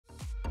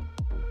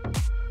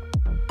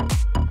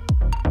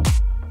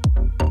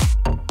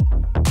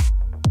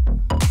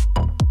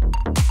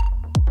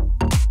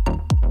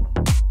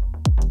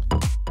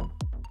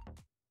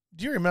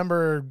do you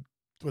remember,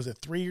 was it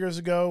 3 years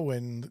ago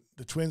when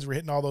the Twins were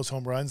hitting all those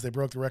home runs? They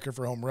broke the record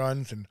for home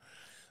runs. And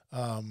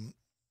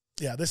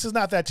yeah, this is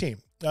not that team.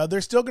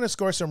 They're still going to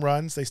score some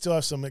runs. They still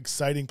have some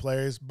exciting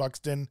players.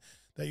 Buxton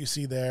that you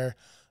see there.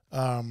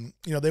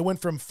 They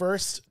went from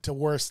first to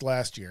worst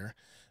last year.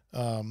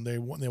 They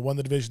won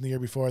the division the year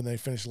before, and they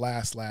finished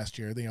last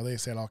year. They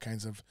said all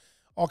kinds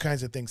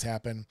of things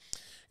happen.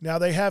 Now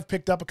they have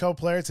picked up a couple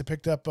players. They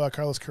picked up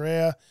Carlos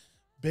Correa,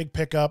 big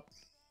pickup.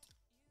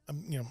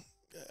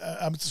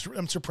 I'm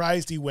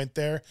surprised he went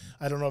there.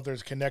 I don't know if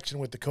there's a connection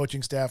with the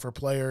coaching staff or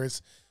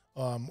players,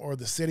 or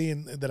the city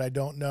that I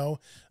don't know,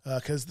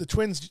 because the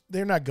Twins,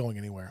 they're not going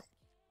anywhere.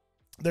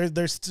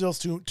 There's still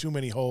too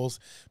many holes.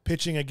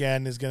 Pitching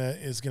again is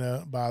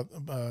gonna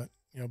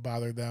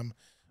bother them.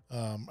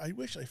 I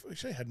wish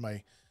I had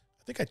I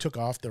think I took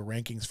off the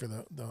rankings for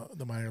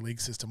the minor league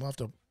system. I'll have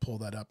to pull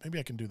that up. Maybe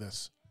I can do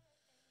this.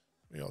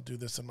 Maybe I'll do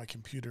this on my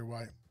computer.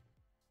 Why?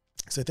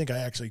 Because I think I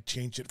actually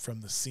changed it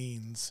from the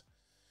scenes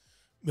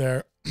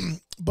there.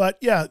 But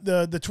yeah,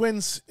 the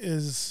Twins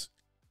is,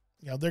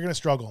 they're going to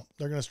struggle.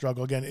 They're going to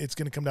struggle again. It's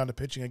going to come down to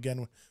pitching again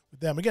with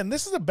them. Again,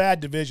 this is a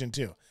bad division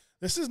too.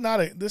 This is not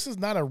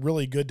a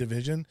really good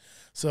division.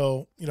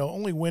 So,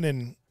 only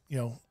winning,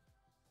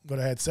 what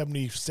I had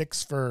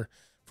 76 for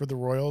the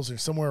Royals or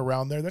somewhere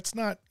around there. That's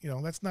not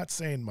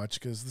saying much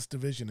because this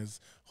division is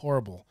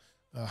horrible.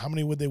 How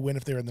many would they win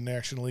if they're in the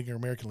National League or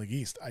American League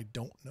East? I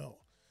don't know.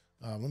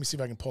 Let me see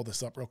if I can pull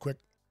this up real quick.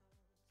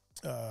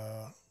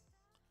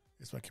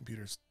 It's my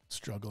computer's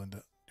struggling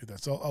to do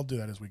that, so I'll do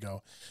that as we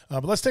go.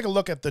 But let's take a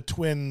look at the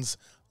Twins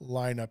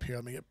lineup here.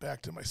 Let me get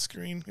back to my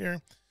screen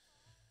here.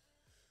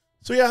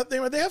 So yeah,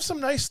 they have some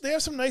nice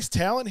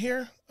talent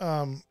here.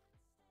 A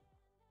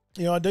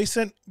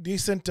decent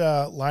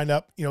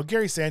lineup.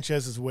 Gary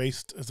Sanchez is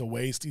a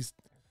waste.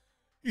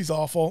 He's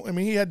awful. I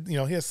mean, he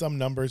has some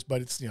numbers,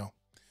 but it's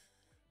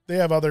they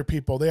have other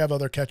people. They have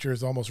other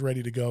catchers almost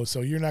ready to go.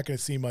 So you're not going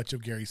to see much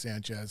of Gary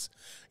Sanchez.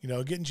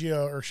 Getting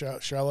Gio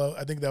Urshela,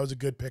 I think that was a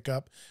good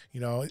pickup.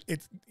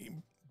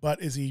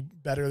 But is he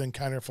better than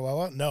Kiner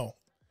Falefa? No.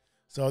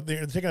 So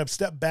they're taking a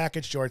step back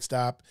at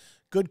shortstop.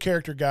 Good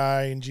character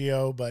guy in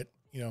Gio, but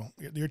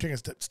you're taking a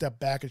step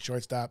back at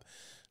shortstop.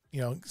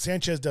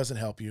 Sanchez doesn't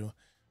help you.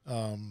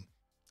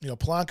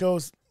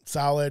 Polanco's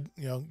solid.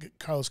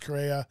 Carlos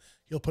Correa,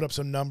 he'll put up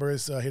some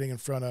numbers hitting in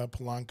front of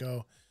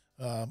Polanco.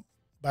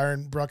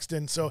 Byron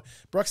Buxton. So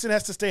Buxton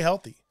has to stay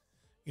healthy.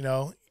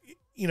 One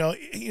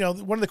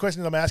of the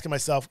questions I'm asking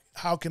myself,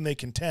 how can they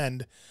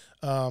contend?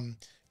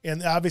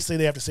 And obviously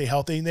they have to stay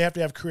healthy and they have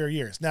to have career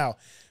years. Now,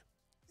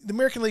 the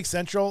American League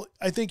Central,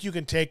 I think you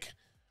can take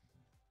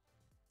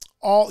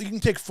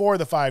 4 of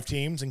the 5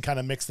 teams and kind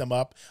of mix them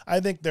up. I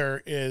think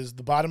there is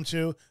the bottom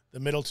 2, the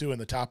middle 2, and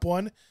the top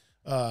 1.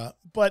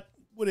 But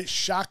would it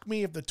shock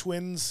me if the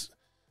Twins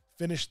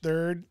finished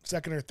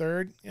second or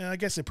third? Yeah, I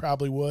guess it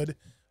probably would.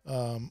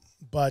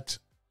 But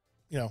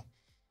again,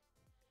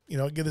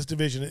 this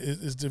division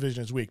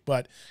is weak.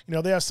 But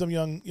they have some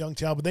young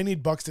talent, but they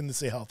need Buxton to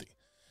stay healthy.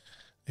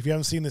 If you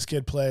haven't seen this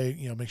kid play,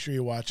 make sure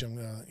you watch him.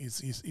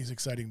 He's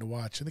exciting to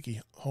watch. I think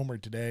he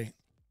homered today.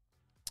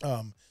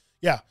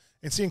 Yeah.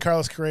 And seeing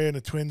Carlos Correa in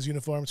a Twins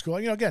uniform is cool.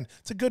 Again,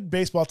 it's a good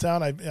baseball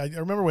town. I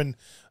remember when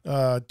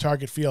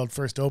Target Field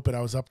first opened,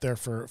 I was up there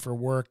for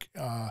work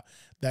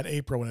that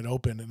April when it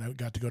opened, and I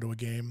got to go to a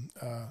game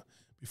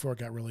before it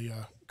got really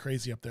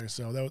crazy up there.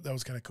 So that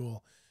was kind of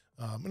cool.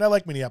 And I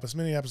like Minneapolis.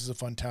 Minneapolis is a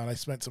fun town. I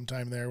spent some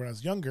time there when I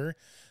was younger.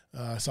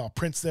 I saw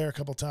Prince there a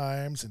couple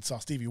times and saw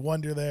Stevie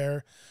Wonder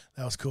there.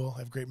 That was cool. I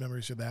have great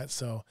memories of that.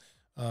 So,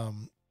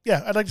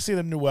 yeah, I'd like to see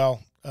them do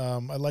well. I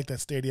like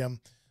that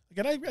stadium.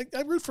 Again,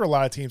 I root for a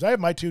lot of teams. I have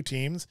my 2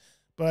 teams,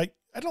 but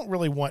I don't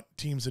really want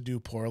teams to do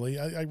poorly.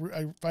 I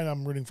find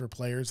I'm rooting for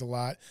players a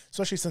lot,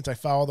 especially since I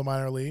follow the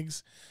minor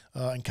leagues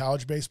in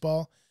college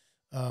baseball.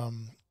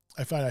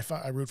 I find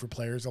I root for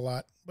players a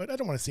lot, but I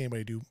don't want to see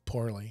anybody do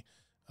poorly,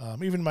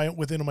 even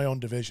within my own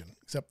division,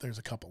 except there's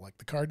a couple, like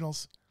the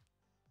Cardinals.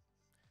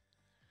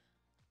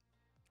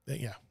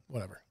 Yeah,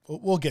 whatever.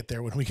 We'll get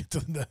there when we get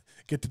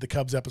to the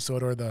Cubs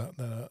episode or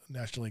the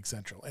National League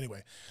Central.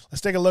 Anyway, let's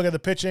take a look at the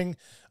pitching.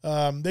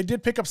 They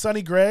did pick up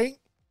Sonny Gray.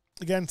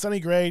 Again, Sonny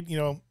Gray,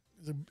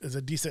 is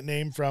a decent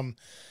name from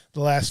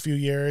the last few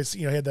years.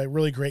 He had that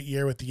really great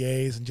year with the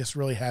A's and just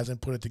really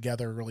hasn't put it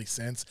together really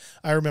since.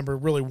 I remember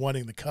really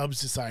wanting the Cubs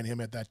to sign him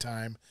at that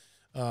time.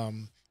 But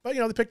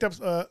they picked up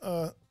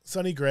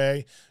Sonny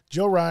Gray.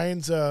 Joe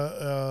Ryan's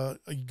a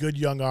good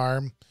young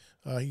arm.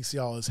 You can see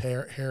all his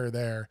hair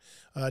there.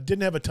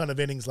 Didn't have a ton of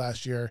innings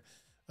last year.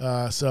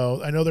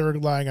 So I know they're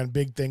relying on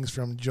big things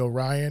from Joe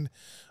Ryan.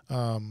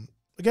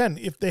 Again,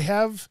 if they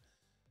have,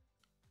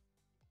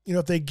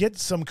 if they get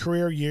some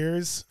career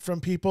years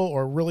from people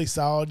or really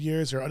solid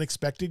years or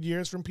unexpected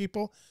years from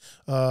people,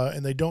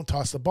 and they don't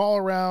toss the ball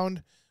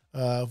around,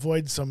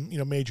 avoid some,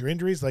 major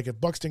injuries, like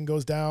if Buxton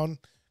goes down,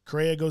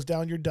 Correa goes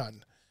down, you're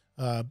done.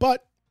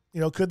 But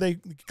could they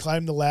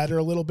climb the ladder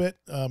a little bit,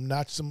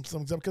 notch some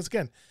up? Because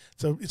again,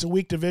 it's a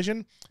weak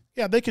division.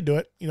 Yeah, they could do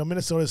it.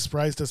 Minnesota has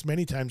surprised us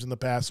many times in the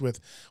past with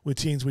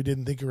teams we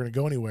didn't think were going to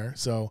go anywhere.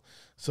 So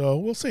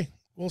we'll see.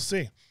 We'll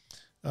see.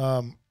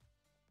 Royce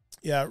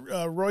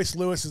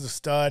Lewis is a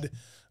stud.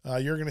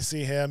 You're going to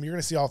see him. You're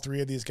going to see all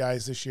three of these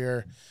guys this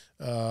year.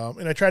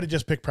 And I tried to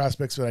just pick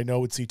prospects that I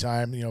know would see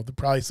time. They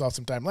probably saw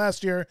some time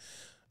last year.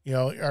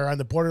 Are on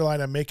the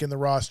borderline of making the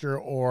roster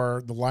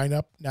or the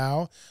lineup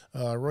now.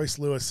 Royce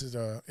Lewis is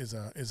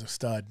a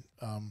stud.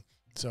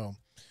 So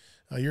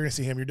you're going to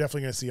see him. You're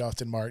definitely going to see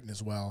Austin Martin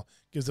as well.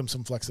 Gives them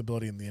some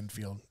flexibility in the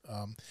infield.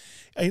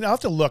 And I'll have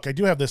to look. I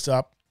do have this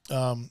up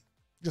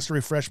just to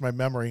refresh my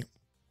memory.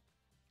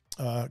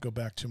 Go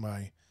back to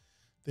my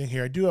thing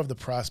here. I do have the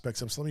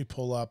prospects up, so let me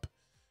pull up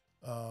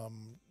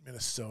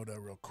Minnesota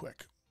real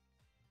quick.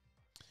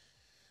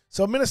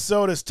 So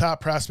Minnesota's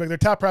top prospect, their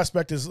top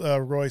prospect is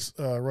Royce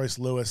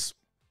Lewis,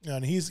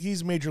 and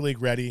he's major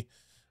league ready.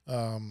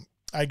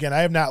 Again, I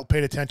have not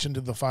paid attention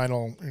to the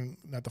final,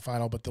 not the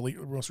final, but the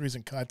most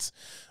recent cuts.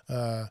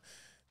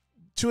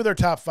 Two of their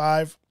top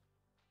five,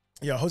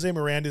 Jose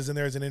Miranda's in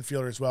there as an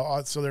infielder as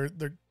well. So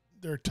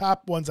they're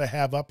top ones I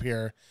have up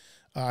here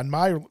on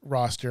my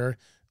roster.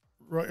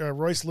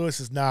 Royce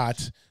Lewis is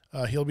not.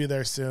 He'll be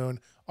there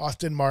soon.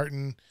 Austin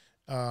Martin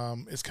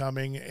is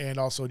coming, and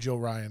also Joe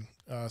Ryan.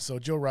 So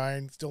Joe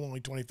Ryan, still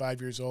only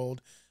 25 years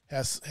old,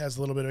 has a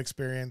little bit of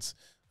experience.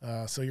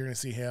 So you're going to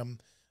see him.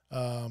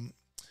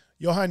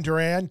 Johan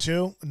Duran,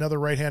 too, another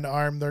right-hand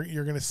arm there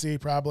you're going to see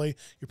probably.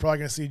 You're probably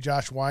going to see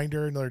Josh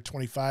Winder, another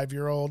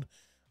 25-year-old.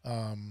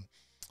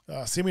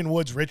 Simeon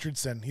Woods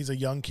Richardson, he's a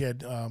young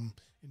kid in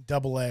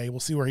Double-A. We'll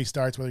see where he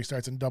starts, whether he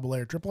starts in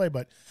Double-A or Triple-A.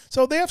 But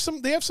so they have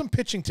some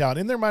pitching talent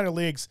in their minor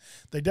leagues.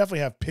 They definitely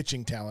have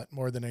pitching talent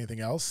more than anything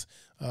else.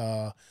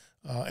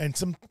 And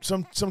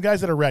some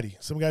guys that are ready.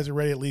 Some guys are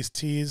ready to at least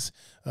tease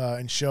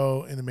and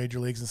show in the major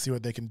leagues and see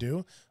what they can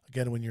do.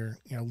 Again, when you're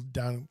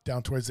down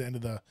towards the end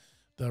of the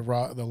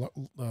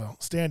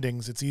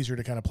standings, it's easier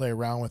to kind of play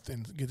around with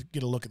and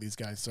get a look at these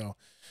guys. So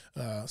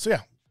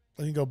yeah,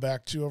 let me go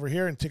back to over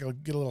here and get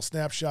a little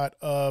snapshot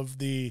of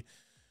the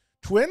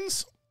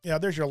Twins. Yeah,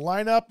 there's your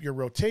lineup, your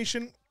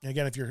rotation.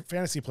 Again, if you're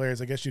fantasy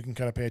players, I guess you can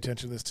kind of pay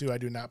attention to this too. I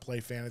do not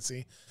play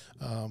fantasy,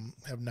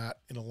 have not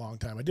in a long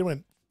time. I did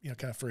when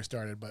kind of first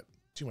started, but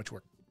too much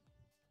work.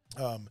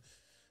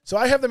 So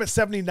I have them at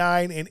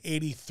 79 and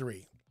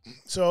 83.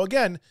 So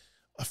again,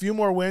 a few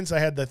more wins.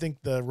 I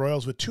think the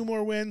Royals with 2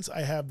 more wins.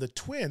 I have the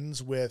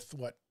Twins with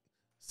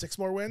 6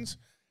 more wins?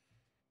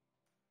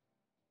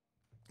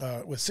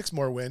 With 6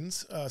 more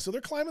wins. So they're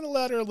climbing the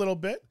ladder a little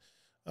bit.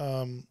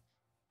 So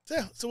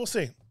we'll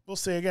see. We'll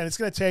see. Again, it's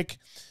going to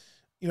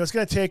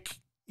take,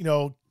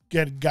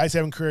 get guys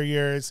having career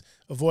years,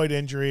 avoid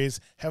injuries,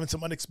 having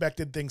some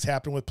unexpected things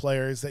happen with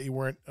players that you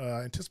weren't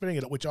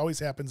anticipating, which always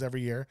happens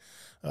every year.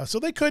 So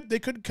they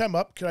could come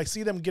up. Could I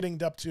see them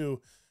getting up to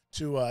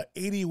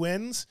 80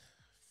 wins?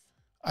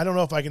 I don't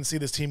know if I can see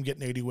this team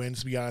getting 80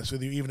 wins, to be honest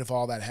with you, even if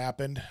all that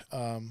happened.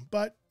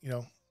 But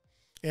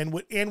and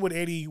would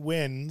 80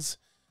 wins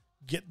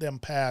get them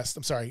past?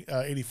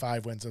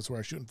 85 wins. That's where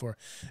I'm shooting for.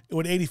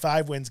 Would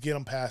 85 wins get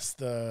them past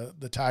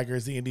the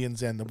Tigers, the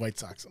Indians, and the White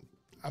Sox?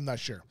 I'm not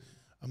sure.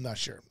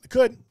 It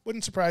could.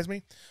 Wouldn't surprise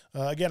me.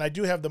 Again, I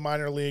do have the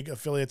minor league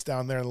affiliates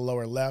down there in the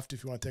lower left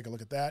if you want to take a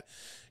look at that.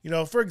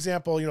 For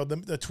example,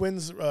 the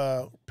Twins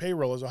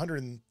payroll is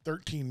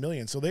 $113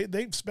 million. So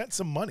they've spent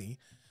some money.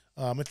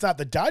 It's not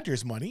the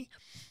Dodgers money,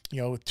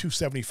 with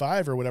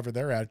 $275 or whatever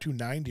they're at,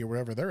 $290 or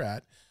whatever they're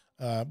at.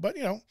 But,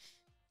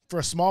 for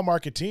a small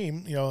market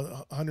team,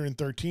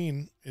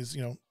 113 is,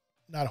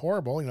 not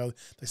horrible.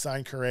 They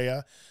signed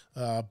Correa,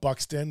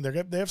 Buxton. They're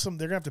going to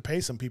have to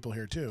pay some people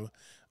here too.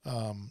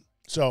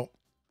 So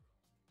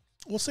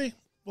we'll see.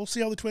 We'll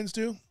see how the Twins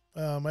do.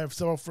 I have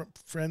several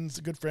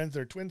good friends that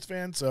are Twins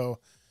fans. So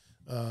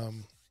as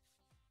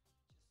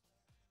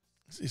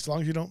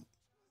long as you don't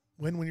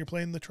win when you're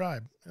playing the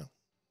Tribe,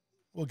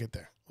 we'll get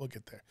there.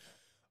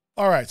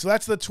 All right. So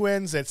that's the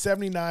Twins at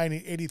 79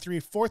 and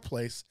 83, 4th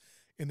place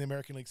in the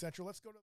American League Central. Let's go to